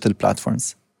digital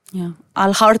platforms. Yeah,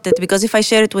 I'll heart it because if I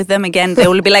share it with them again, they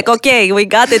will be like, okay, we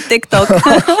got it, TikTok.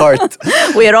 Heart.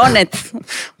 We're on it.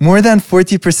 More than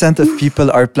 40% of people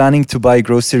are planning to buy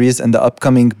groceries in the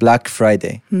upcoming Black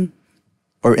Friday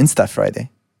or Insta Friday.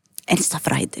 Insta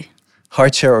Friday.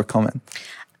 Heart, share, or comment?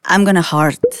 I'm going to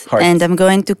heart. And I'm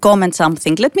going to comment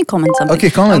something. Let me comment something. Okay,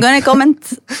 comment. I'm going to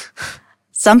comment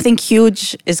something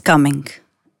huge is coming.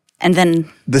 And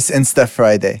then... This Insta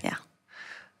Friday. Yeah.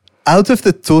 Out of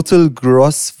the total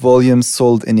gross volume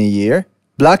sold in a year,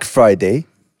 Black Friday,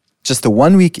 just a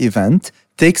 1-week event,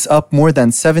 takes up more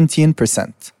than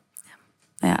 17%.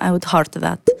 Yeah, I would heart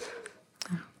that.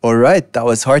 All right, that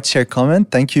was Heart Share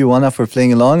Comment. Thank you, Ioanna, for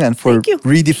playing along and for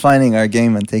redefining our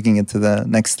game and taking it to the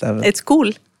next level. It's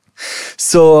cool.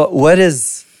 So what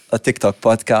is a TikTok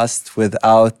podcast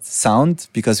without sound?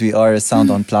 Because we are a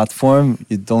sound-on platform.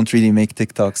 You don't really make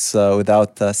TikToks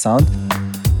without sound.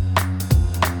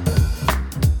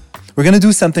 We're going to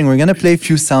do something. We're going to play a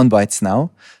few sound bites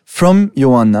now from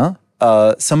Ioanna.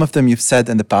 Some of them you've said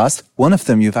in the past. One of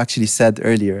them you've actually said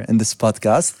earlier in this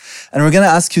podcast. And we're going to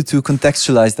ask you to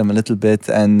contextualize them a little bit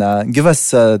and give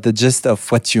us the gist of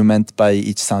what you meant by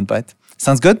each soundbite.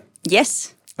 Sounds good?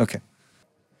 Yes. Okay.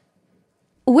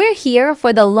 We're here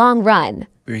for the long run.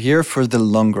 We're here for the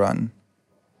long run.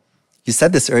 You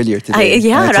said this earlier today.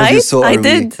 Yeah, I told you, right? so I are we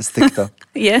did. as TikTok.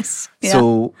 Yes. Yeah.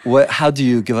 So how do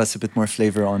you give us a bit more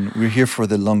flavor on we're here for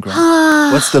the long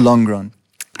run? What's the long run?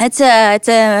 It's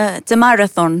a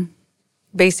marathon,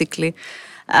 basically.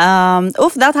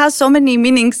 That has so many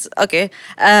meanings. Okay.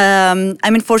 I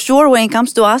mean, for sure, when it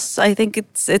comes to us, I think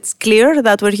it's clear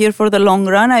that we're here for the long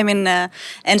run. I mean,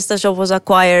 InstaShop was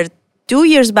acquired 2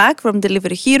 years back from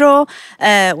Delivery Hero.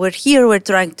 We're here. We're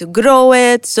trying to grow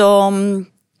it. So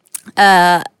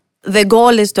the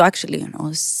goal is to actually,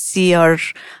 see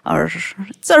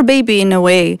it's our baby in a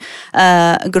way,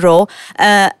 grow.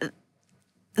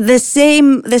 The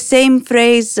same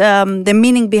phrase, the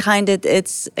meaning behind it,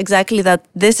 it's exactly that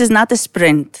this is not a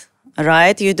sprint,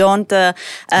 right? You don't... it's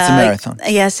a marathon.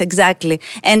 Yes, exactly.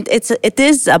 And it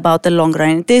is about the long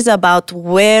run. It is about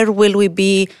where will we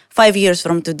be 5 years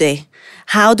from today?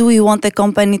 How do we want the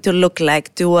company to look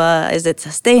like? Is it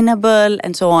sustainable?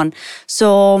 And so on.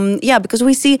 So, because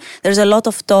we see there's a lot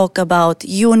of talk about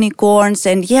unicorns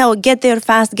and, get there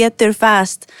fast.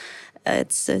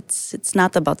 It's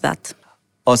not about that.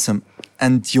 Awesome.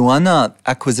 And Ioanna,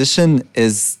 acquisition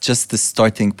is just the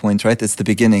starting point, right? It's the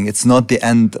beginning. It's not the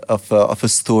end of a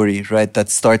story, right? That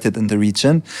started in the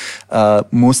region.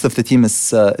 Most of the team is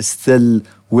still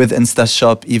with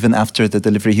InstaShop even after the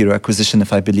Delivery Hero acquisition,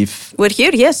 if I believe. We're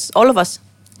here, yes, all of us.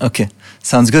 Okay,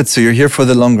 sounds good. So you're here for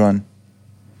the long run.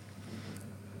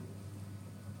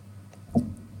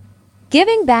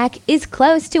 Giving back is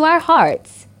close to our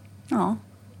hearts. Oh,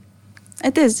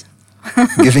 it is.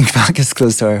 Giving back is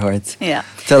close to our hearts. Yeah.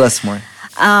 Tell us more.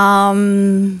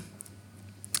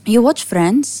 You watch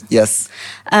Friends? Yes.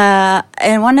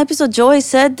 In one episode, Joey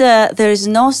said there is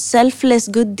no selfless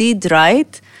good deed,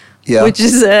 right? Yeah. Which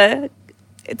is,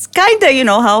 it's kind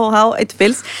of, how it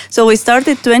feels. So we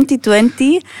started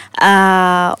 2020.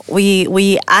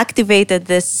 We activated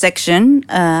this section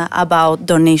about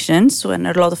donations when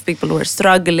a lot of people were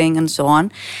struggling and so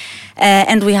on.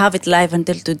 And we have it live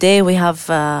until today. We have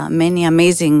many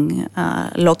amazing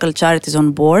local charities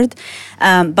on board.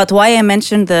 But why I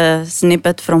mentioned the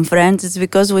snippet from Friends is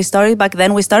because we started back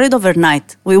then. We started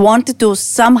overnight. We wanted to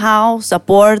somehow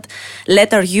support,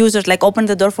 let our users, open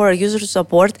the door for our users to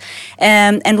support.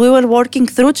 And we were working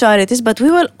through charities, but we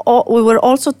were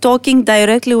also talking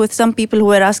directly with some people who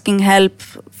were asking help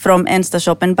from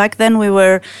InstaShop. And back then we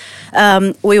were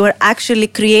actually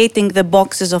creating the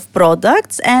boxes of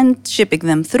products and shipping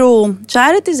them through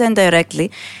charities and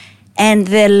directly. And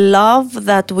the love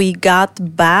that we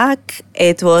got back,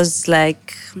 it was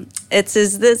like, this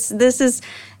is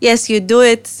yes, you do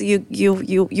it,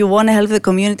 you want to help the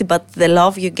community, but the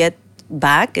love you get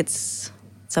back, it's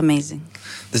amazing.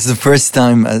 This is the first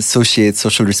time I associate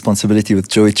social responsibility with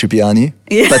Joey Tribbiani,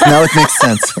 Yeah. but now it makes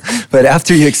sense. But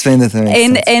after you explained it, it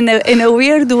makes sense. In a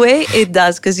weird way, it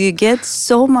does, because you get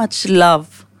so much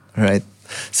love. Right.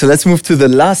 So let's move to the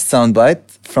last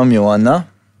soundbite from Ioanna.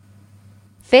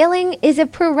 Failing is a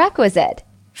prerequisite.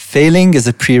 Failing is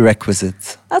a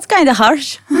prerequisite. That's kind of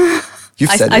harsh. You've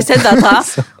said I it. said that,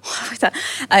 huh?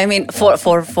 I mean,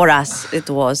 for us, it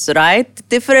was, right?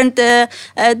 Different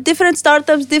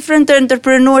startups, different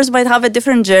entrepreneurs might have a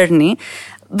different journey.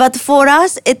 But for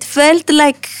us, it felt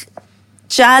like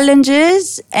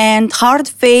challenges and hard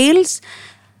fails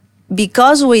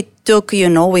because we took,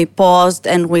 we paused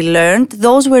and we learned.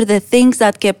 Those were the things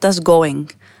that kept us going.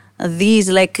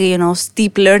 These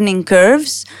steep learning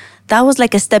curves, that was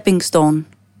like a stepping stone.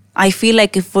 I feel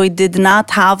like if we did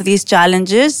not have these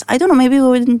challenges, I don't know, maybe we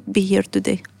wouldn't be here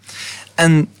today.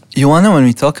 And Ioanna, when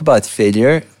we talk about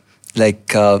failure,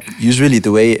 usually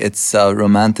the way it's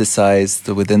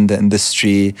romanticized within the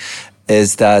industry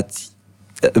is that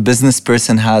a business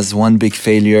person has one big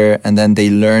failure and then they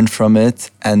learn from it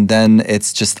and then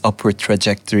it's just upward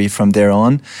trajectory from there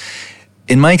on.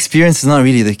 In my experience, it's not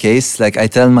really the case. I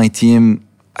tell my team,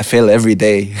 I fail every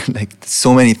day.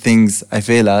 So many things I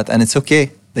fail at, and it's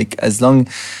okay. As long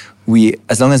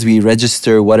as we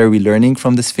register what are we learning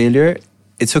from this failure,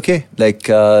 it's okay.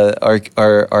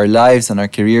 Our lives and our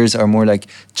careers are more like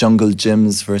jungle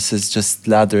gyms versus just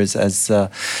ladders, as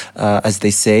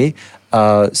they say.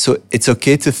 So it's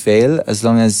okay to fail as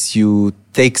long as you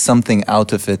take something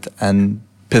out of it and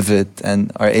pivot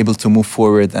and are able to move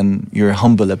forward and you're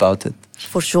humble about it.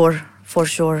 For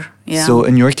sure. Yeah. So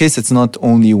in your case, it's not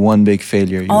only one big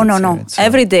failure. Oh, no. Right? So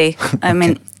every day. I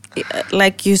mean,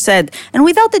 like you said. And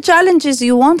without the challenges,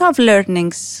 you won't have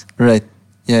learnings. Right.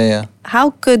 Yeah. How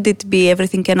could it be?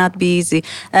 Everything cannot be easy.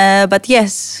 But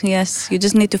yes, you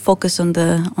just need to focus on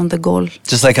the goal.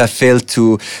 Just like I failed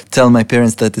to tell my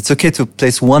parents that it's okay to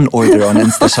place one order on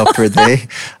InstaShop per day.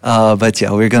 But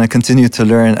yeah, we're going to continue to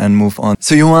learn and move on.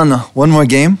 So Ioanna, one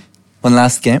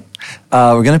last game.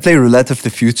 We're going to play Roulette of the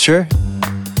Future.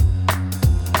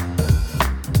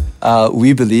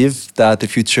 We believe that the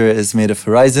future is made of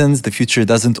horizons. The future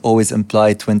doesn't always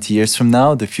imply 20 years from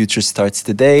now. The future starts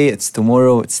today, it's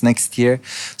tomorrow, it's next year.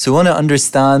 So we want to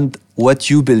understand what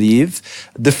you believe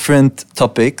different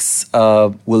topics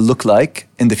will look like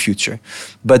in the future.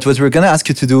 But what we're going to ask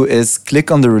you to do is click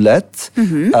on the roulette,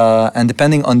 and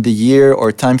depending on the year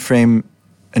or time frame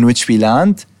in which we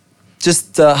land,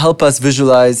 just help us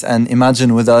visualize and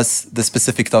imagine with us the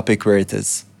specific topic where it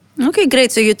is. Okay,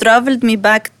 great. So you traveled me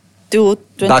back to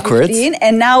 2015, backwards,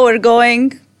 and now we're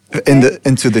going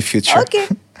into the future. Okay.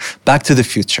 Back to the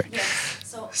future. Yes.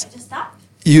 So I just tap.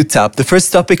 You tap. The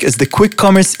first topic is the quick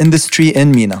commerce industry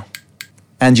in MENA.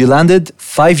 And you landed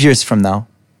 5 years from now.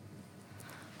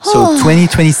 So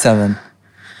 2027.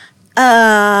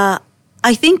 I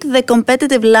think the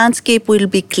competitive landscape will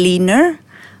be cleaner.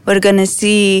 We're going to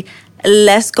see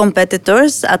less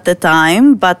competitors at the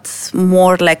time, but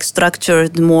more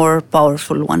structured, more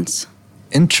powerful ones.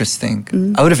 Interesting.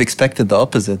 I would have expected the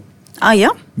opposite.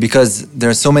 Yeah. Because there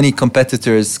are so many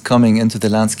competitors coming into the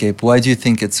landscape. Why do you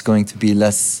think it's going to be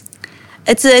less?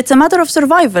 It's a matter of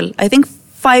survival. I think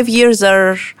 5 years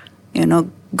are,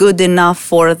 good enough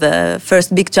for the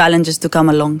first big challenges to come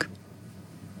along.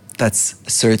 That's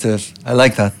assertive. I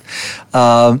like that.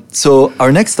 So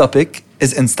our next topic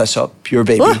is InstaShop, your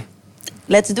baby. Oh,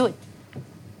 let's do it.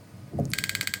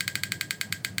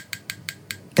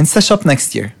 InstaShop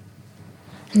next year,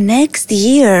 Next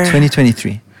year,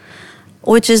 2023.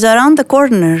 which is around the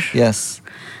corner. Yes.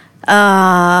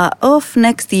 Of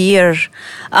next year.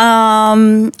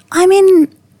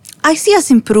 I see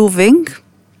us improving.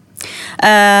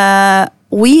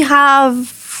 We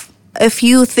have a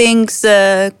few things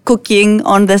cooking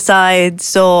on the side,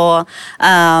 so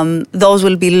those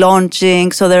will be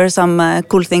launching. So there are some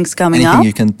cool things coming Anything up.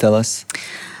 you can tell us?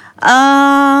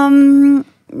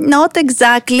 Not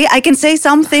exactly. I can say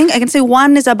something. I can say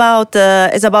one is about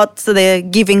the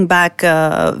giving back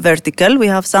vertical. We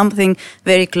have something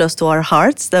very close to our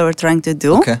hearts that we're trying to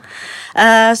do. Okay.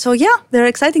 So yeah, there are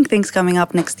exciting things coming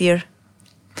up next year.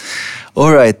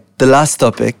 All right. The last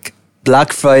topic,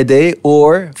 Black Friday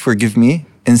or, forgive me,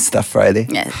 Insta Friday.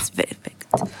 Yeah, it's very big.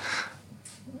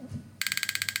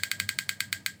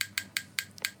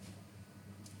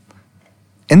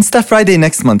 Insta Friday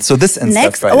next month. So this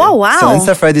Insta Friday. Oh, wow. So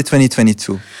Insta Friday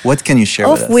 2022. What can you share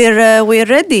with us? We're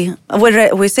ready.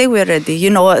 We say we're ready.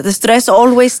 The stress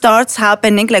always starts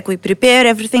happening. Like we prepare,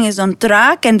 everything is on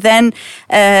track, and then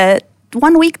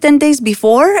 1 week, 10 days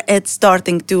before, it's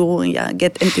starting to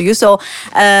get into you. So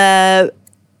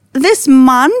this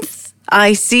month,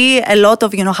 I see a lot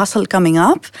of hustle coming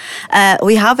up.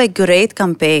 We have a great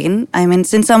campaign.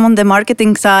 Since I'm on the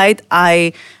marketing side,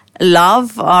 I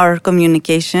love our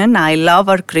communication. I love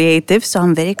our creative, so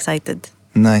I'm very excited.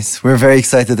 Nice. We're very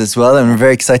excited as well, and we're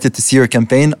very excited to see your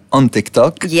campaign on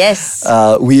TikTok. Yes.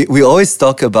 We always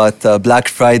talk about Black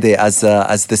Friday as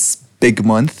this big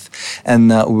month,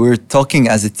 and we're talking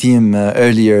as a team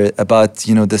earlier about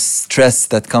the stress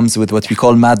that comes with what we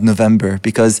call Mad November,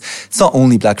 because it's not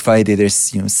only Black Friday. There's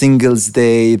Singles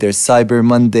Day, there's Cyber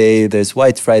Monday, there's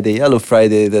White Friday, Yellow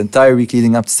Friday, the entire week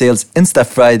leading up to sales, Insta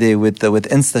Friday with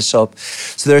InstaShop.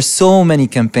 So there are so many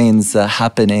campaigns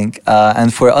happening,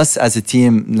 and for us as a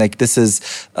team, like this is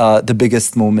the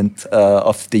biggest moment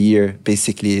of the year,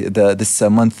 basically this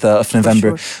month of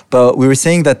November. Sure. But we were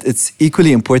saying that it's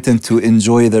equally important to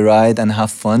enjoy the ride and have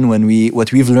fun.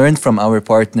 What we've learned from our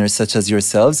partners, such as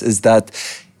yourselves, is that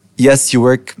yes, you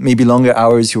work maybe longer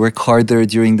hours, you work harder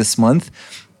during this month,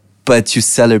 but you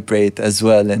celebrate as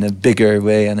well in a bigger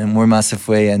way and a more massive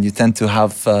way, and you tend to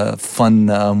have fun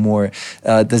more.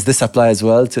 Does this apply as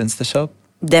well to InstaShop?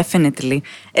 Definitely.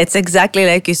 It's exactly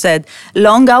like you said.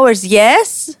 Long hours,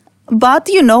 yes, but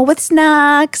with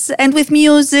snacks and with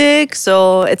music,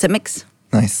 so it's a mix.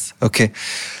 Nice. Okay.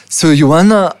 So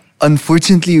Ioanna,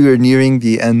 unfortunately, we're nearing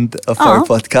the end of our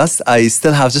podcast. I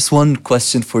still have just one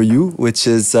question for you, which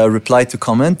is a reply to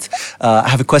comment. I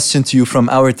have a question to you from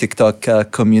our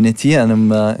TikTok community, and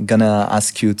I'm gonna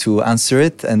ask you to answer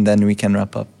it, and then we can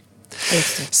wrap up.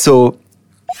 So,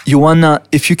 Ioanna,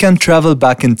 if you can travel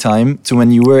back in time to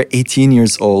when you were 18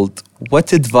 years old,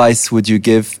 what advice would you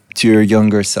give to your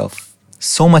younger self?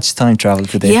 So much time travel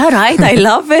today. Yeah, right. I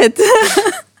love it.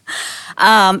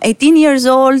 18 years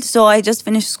old, so I just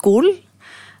finished school.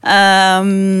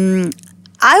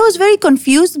 I was very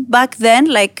confused back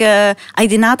then. I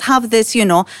did not have this,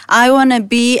 I want to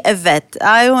be a vet.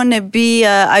 I want to be,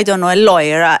 a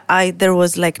lawyer. There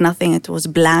was nothing. It was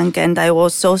blank, and I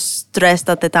was so stressed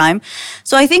at the time.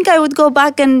 So I think I would go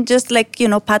back and just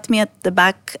pat me at the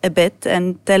back a bit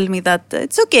and tell me that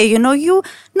it's okay. No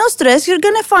stress. You're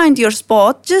going to find your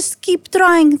spot. Just keep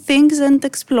trying things and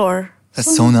explore.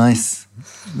 That's so nice.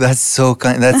 That's so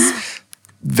kind. That's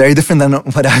very different than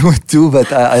what I would do,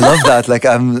 but I love that.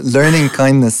 I'm learning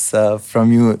kindness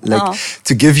from you.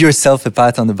 To give yourself a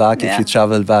pat on the back if you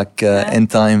travel back in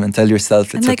time and tell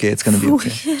yourself it's okay, it's going to be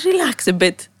okay. Relax a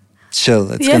bit.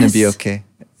 Chill, it's going to be okay.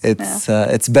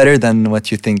 It's better than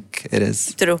what you think it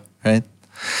is. True. Right?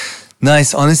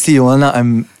 Nice. Honestly, Ioanna,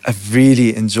 I've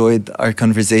really enjoyed our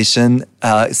conversation.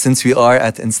 Since we are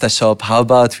at InstaShop, how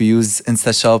about we use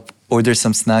InstaShop, order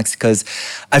some snacks, because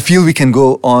I feel we can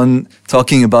go on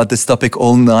talking about this topic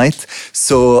all night.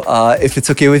 So if it's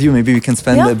okay with you, maybe we can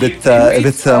spend a bit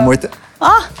more time.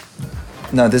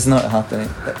 No, this is not happening.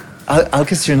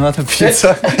 Alkis, you're not a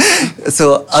pizza.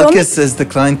 So Alkis is the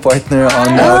client partner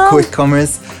on Quick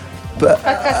Commerce. But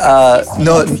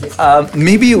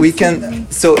maybe we can.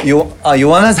 So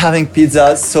Ioanna's having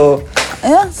pizza. So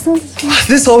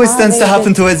this always tends to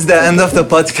happen towards the end of the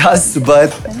podcast,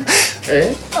 but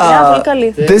Πολύ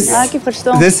καλή. Άκη,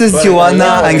 ευχαριστώ. This is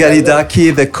Ioanna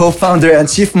Angelidaki, the co-founder and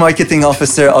chief marketing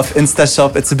officer of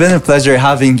InstaShop. It's been a pleasure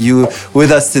having you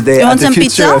with us today You at want the some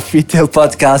Future pizza? of Retail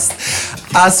podcast.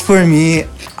 As for me,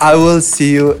 I will see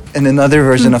you in another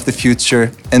version of the future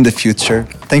in the future.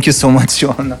 Thank you so much,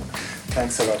 Ioanna.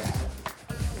 Thanks a lot.